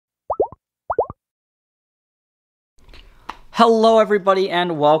Hello everybody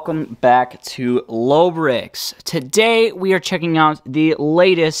and welcome back to Lobricks. Today we are checking out the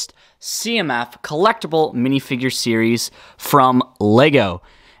latest CMF collectible minifigure series from LEGO,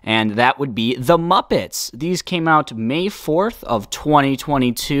 and that would be the Muppets. These came out May 4th of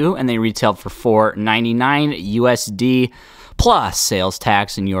 2022 and they retailed for $4.99 USD plus sales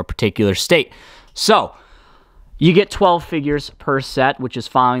tax in your particular state. So, you get 12 figures per set, which is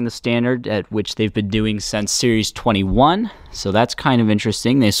following the standard at which they've been doing since Series 21. So that's kind of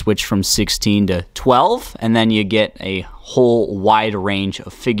interesting. They switch from 16 to 12, and then you get a whole wide range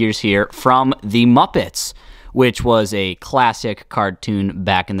of figures here from the Muppets, which was a classic cartoon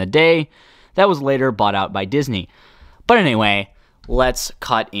back in the day that was later bought out by Disney. But anyway, let's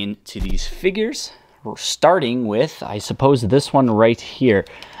cut into these figures. We're starting with, I suppose, this one right here.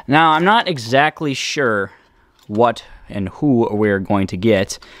 Now, I'm not exactly sure what and who we're going to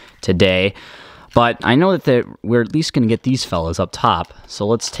get today, but I know that we're at least going to get these fellas up top. So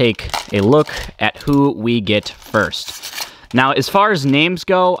let's take a look at who we get first. Now, as far as names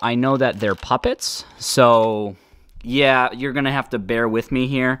go, I know that they're puppets, so yeah, you're going to have to bear with me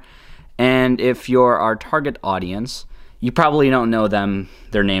here. And if you're our target audience, you probably don't know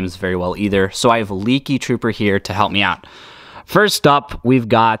their names very well either, so I have a Leaky Trooper here to help me out. First up, we've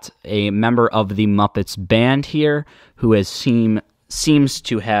got a member of the Muppets band here who seems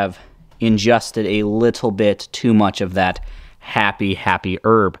to have ingested a little bit too much of that happy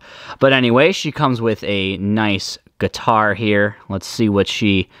herb. But anyway, she comes with a nice guitar here. Let's see what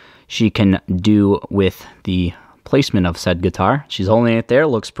she can do with the placement of said guitar. She's holding it there,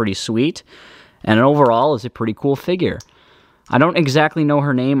 looks pretty sweet, and overall is a pretty cool figure. I don't exactly know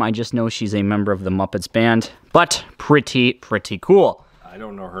her name, I just know she's a member of the Muppets band, but pretty cool. I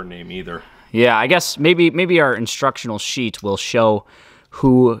don't know her name either. Yeah, I guess maybe our instructional sheet will show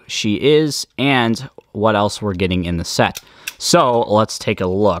who she is and what else we're getting in the set. So, let's take a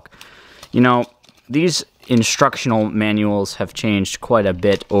look. You know, these instructional manuals have changed quite a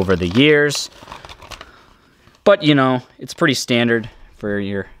bit over the years, but you know, it's pretty standard for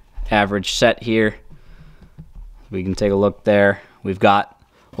your average set here. We can take a look there. We've got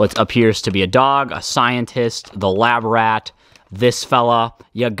what appears to be a dog, a scientist, the lab rat, this fella,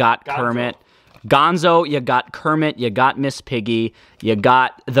 you got Kermit. Gonzo, you got Kermit, you got Miss Piggy, you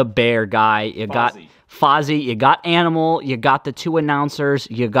got the bear guy, you got Fozzie, you got Animal, you got the two announcers,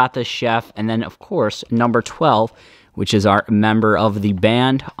 you got the chef, and then, of course, number 12, which is our member of the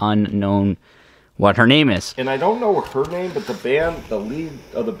band, unknown what her name is. And I don't know her name, but the lead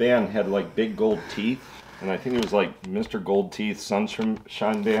of the band had, like, big gold teeth. And I think it was like Mr. Gold Teeth Sunshine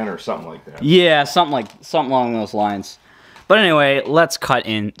Band or something like that. Yeah, something along those lines. But anyway, let's cut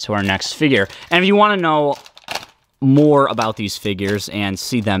into our next figure. And if you want to know more about these figures and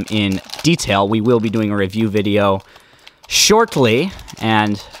see them in detail, we will be doing a review video shortly.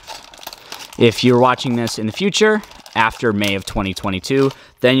 And if you're watching this in the future, after May of 2022,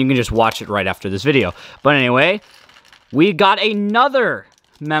 then you can just watch it right after this video. But anyway, we got another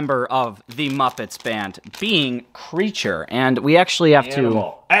member of the Muppets band, being Creature, and we actually have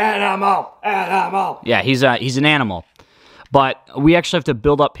to... Animal! Yeah, he's an animal. But we actually have to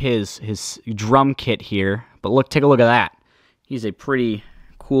build up his drum kit here. But look, take a look at that. He's a pretty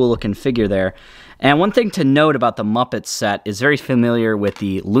cool-looking figure there. And one thing to note about the Muppets set is very familiar with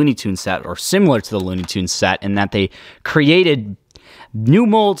the Looney Tunes set, or similar to the Looney Tunes set, in that they created new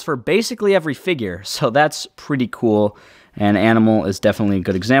molds for basically every figure. So that's pretty cool. And Animal is definitely a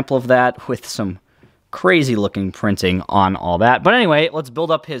good example of that, with some crazy-looking printing on all that. But anyway, let's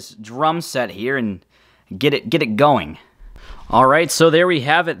build up his drum set here and get it going. All right, so there we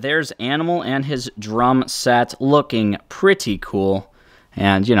have it. There's Animal and his drum set, looking pretty cool.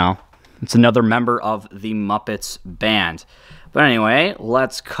 And, you know, it's another member of the Muppets band. But anyway,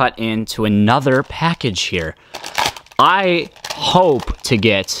 let's cut into another package here. I hope to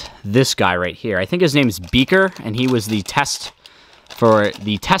get this guy right here. I think his name's Beaker, and he was the test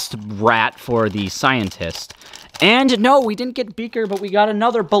rat for the scientist. And no, we didn't get Beaker, but we got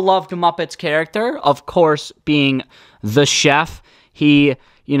another beloved Muppets character, of course, being the chef. He,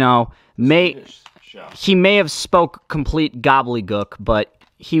 you know, may have spoke complete gobbledygook, but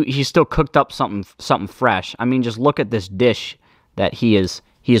he still cooked up something fresh. I mean, just look at this dish that he is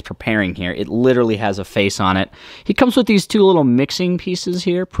preparing here. It literally has a face on it. He comes with these two little mixing pieces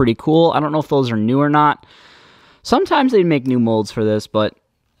here. Pretty cool. I don't know if those are new or not. Sometimes they make new molds for this, but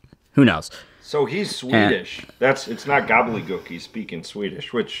who knows? So he's Swedish. It's not gobbledygook. He's speaking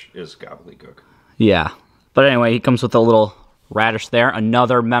Swedish, which is gobbledygook. Yeah. But anyway, he comes with a little radish there.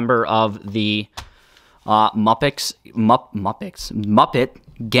 Another member of the Muppet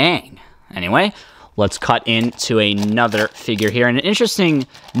gang. Anyway, let's cut into another figure here. And an interesting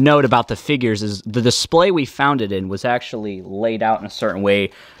note about the figures is the display we found it in was actually laid out in a certain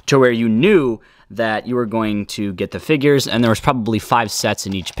way to where you knew that you were going to get the figures, and there was probably 5 sets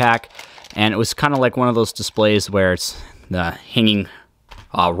in each pack. And it was kind of like one of those displays where it's the hanging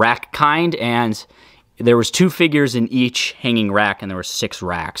rack kind, and there was 2 figures in each hanging rack, and there were 6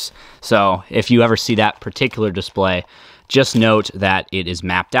 racks. So if you ever see that particular display, just note that it is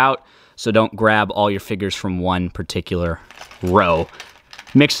mapped out, so don't grab all your figures from one particular row.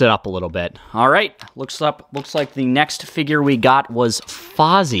 Mix it up a little bit. All right, looks like the next figure we got was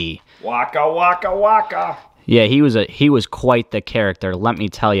Fozzie. Waka waka waka. Yeah, he was quite the character, let me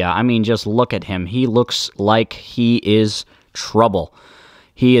tell you. I mean, just look at him. He looks like he is trouble.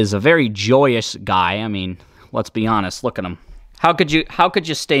 He is a very joyous guy. I mean, let's be honest. Look at him. How could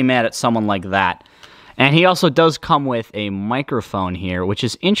you stay mad at someone like that? And he also does come with a microphone here, which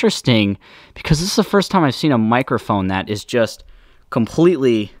is interesting because this is the first time I've seen a microphone that is just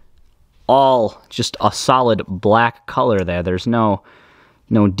completely all just a solid black color there. There's no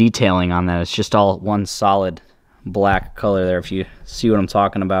detailing on that. It's just all one solid black color there, if you see what I'm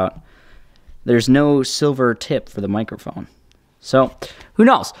talking about. There's no silver tip for the microphone. So, who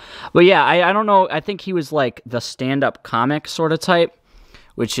knows? But yeah, I don't know. I think he was like the stand-up comic sort of type,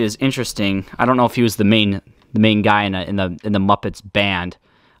 which is interesting. I don't know if he was the main guy in the Muppets band.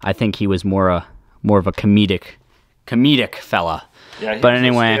 I think he was more of a comedic fella. Yeah, he but was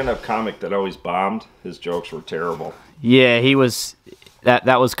anyway, a stand-up comic that always bombed. His jokes were terrible. Yeah, he was.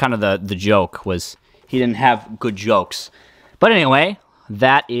 That was kind of the joke, was he didn't have good jokes. But anyway,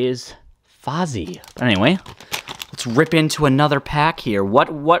 that is Fozzie. But anyway, let's rip into another pack here.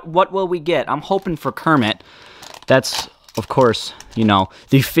 What will we get? I'm hoping for Kermit. That's, of course, you know,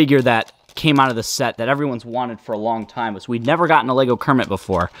 the figure that came out of the set that everyone's wanted for a long time. Was we'd never gotten a Lego Kermit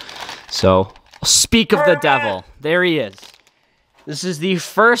before. So, speak of the devil. There he is. This is the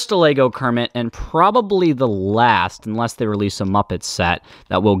first Lego Kermit, and probably the last, unless they release a Muppets set,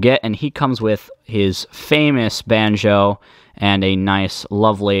 that we'll get. And he comes with his famous banjo and a nice,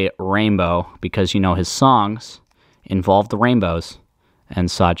 lovely rainbow, because, you know, his songs involve the rainbows and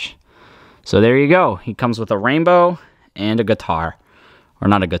such. So there you go. He comes with a rainbow and a guitar. Or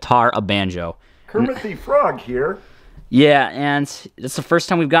not a guitar, a banjo. Kermit the Frog here. Yeah, and it's the first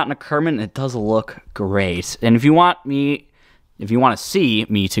time we've gotten a Kermit, and it does look great. And if you want to see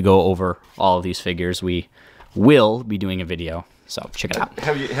me to go over all of these figures, we will be doing a video. So check it out.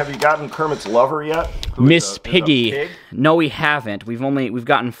 Have you gotten Kermit's lover yet? Miss Piggy. No, we haven't. We've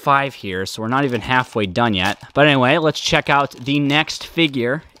gotten 5 here, so we're not even halfway done yet. But anyway, let's check out the next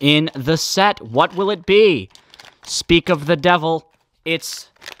figure in the set. What will it be? Speak of the devil. It's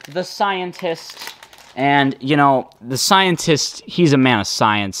the scientist. And, you know, the scientist, he's a man of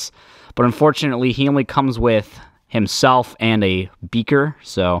science. But unfortunately, he only comes with himself and a beaker,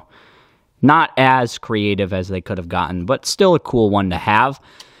 so not as creative as they could have gotten, but still a cool one to have.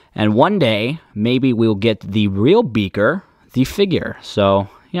 And one day, maybe we'll get the real beaker, the figure. So,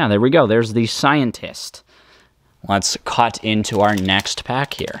 yeah, there we go. There's the scientist. Let's cut into our next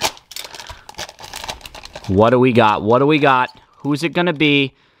pack here. What do we got? What do we got? Who's it going to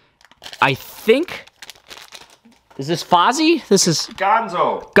be? I think... Is this Fozzie? This is...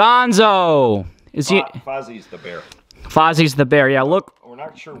 Gonzo! Gonzo! Is he... Fozzie's the bear. Fozzie's the bear, yeah, look. We're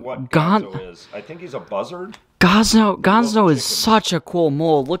not sure what Gonzo is. I think he's a buzzard. Gonzo is such a cool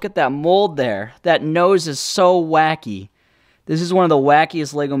mold. Look at that mold there. That nose is so wacky. This is one of the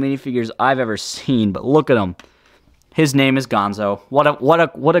wackiest Lego minifigures I've ever seen, but look at him. His name is Gonzo.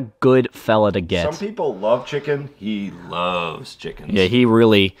 What a good fella to get. Some people love chicken. He loves chickens. Yeah, he's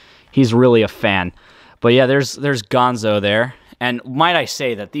really a fan. But yeah, there's Gonzo there. And might I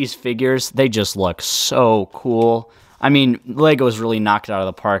say that these figures, they just look so cool. I mean, Lego's really knocked it out of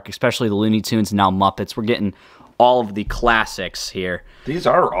the park, especially the Looney Tunes and now Muppets. We're getting all of the classics here. These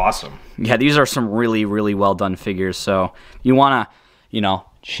are awesome. Yeah, these are some really, really well done figures. So you want to, you know,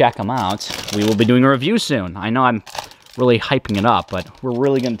 check them out. We will be doing a review soon. I know I'm really hyping it up, but we're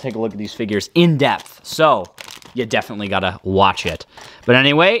really going to take a look at these figures in depth. So you definitely got to watch it. But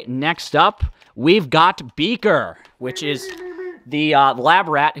anyway, next up, we've got Beaker, which is the lab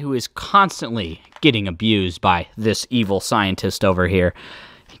rat who is constantly getting abused by this evil scientist over here.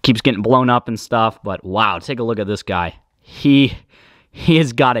 He keeps getting blown up and stuff, but wow, take a look at this guy. He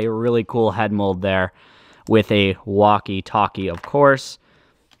has got a really cool head mold there with a walkie-talkie, of course.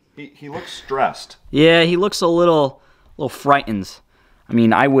 He looks stressed. Yeah, he looks a little frightened. I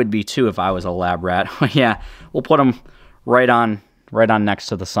mean, I would be too if I was a lab rat. Yeah, we'll put him right on next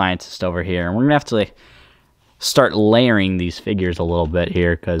to the scientist over here. And we're going to have to start layering these figures a little bit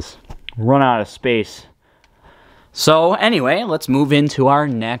here because run out of space. So anyway, let's move into our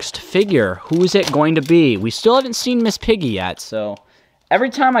next figure. Who is it going to be? We still haven't seen Miss Piggy yet, so every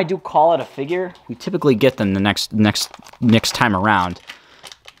time I do call it a figure, we typically get them the next time around.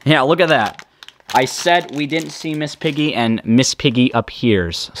 Yeah, look at that. I said we didn't see Miss Piggy, and Miss Piggy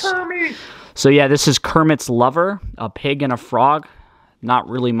appears. Kermit! So yeah, this is Kermit's lover, a pig and a frog. Not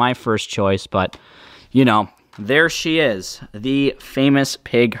really my first choice, but, you know, there she is, the famous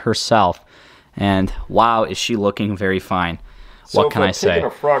pig herself. And wow, is she looking very fine. What can I say? So if a pig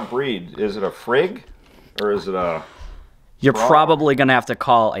and a frog breed, is it a frig? Or is it a... You're probably going to have to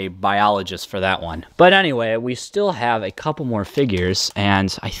call a biologist for that one. But anyway, we still have a couple more figures,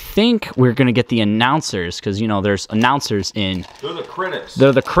 and I think we're going to get the announcers, because, you know, there's announcers in... They're the critics.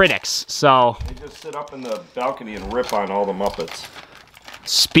 They're the critics, so... They just sit up in the balcony and rip on all the Muppets.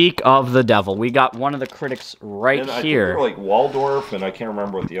 Speak of the devil. We got one of the critics right and I here. think they're like Waldorf, and I can't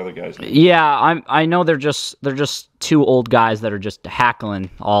remember what the other guy's name is. Yeah, I know they're just two old guys that are just hackling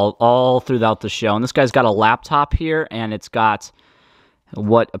all throughout the show. And this guy's got a laptop here, and it's got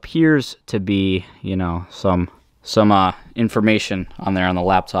what appears to be, you know, some information on there on the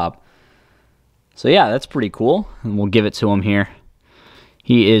laptop. So yeah, that's pretty cool. And we'll give it to him here.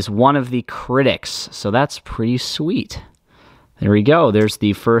 He is one of the critics, so that's pretty sweet. There we go. There's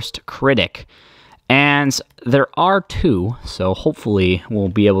the first critic. And there are two, so hopefully we'll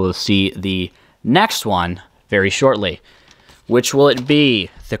be able to see the next one very shortly. Which will it be?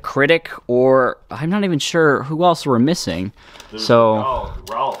 The critic, or I'm not even sure who else we're missing.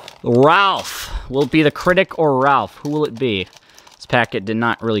 Ralph. Ralph. Will it be the critic or Ralph? Who will it be? This packet did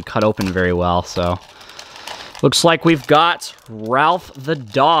not really cut open very well, so... Looks like we've got Ralph the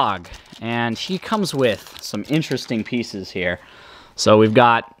dog. And he comes with some interesting pieces here. So we've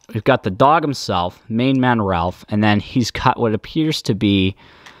got the dog himself, main man Ralph, and then he's got what appears to be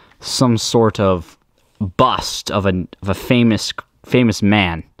some sort of bust of a famous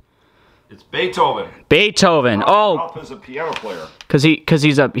man. It's Beethoven. Beethoven. Ralph is a piano player.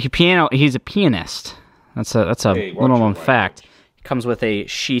 He's a pianist. That's a little known fact. He comes with a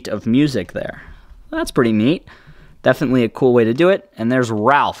sheet of music there. That's pretty neat. Definitely a cool way to do it. And there's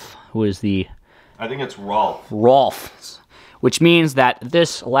Ralph, who is the... I think it's Rolf. Rolf. Which means that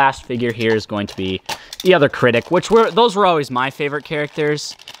this last figure here is going to be the other critic, those were always my favorite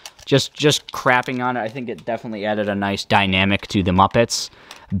characters. Just crapping on it, I think it definitely added a nice dynamic to the Muppets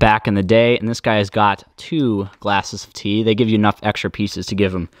back in the day. And this guy has got 2 glasses of tea. They give you enough extra pieces to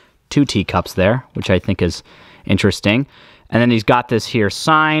give him 2 teacups there, which I think is interesting. And then he's got this here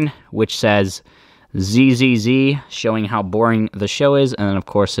sign, which says... ZZZ, showing how boring the show is, and then, of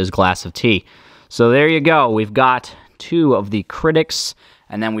course, his glass of tea. So there you go. We've got 2 of the critics,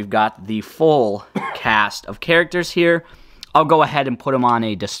 and then we've got the full cast of characters here. I'll go ahead and put them on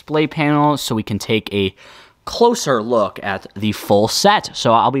a display panel so we can take a closer look at the full set.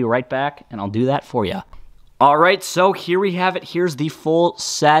 So I'll be right back, and I'll do that for you. All right, so here we have it. Here's the full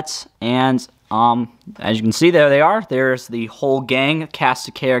set, and as you can see, there they are. There's the whole gang, cast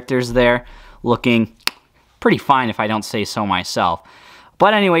of characters there. Looking pretty fine if I don't say so myself.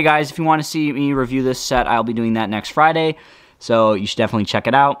 But anyway, guys, if you want to see me review this set, I'll be doing that next Friday. So you should definitely check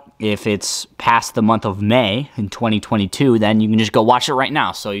it out. If it's past the month of May in 2022, then you can just go watch it right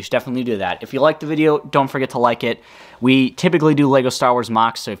now. So you should definitely do that. If you like the video, don't forget to like it. We typically do LEGO Star Wars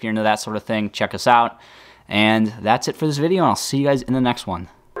MOCs, so if you're into that sort of thing, check us out. And that's it for this video, and I'll see you guys in the next one.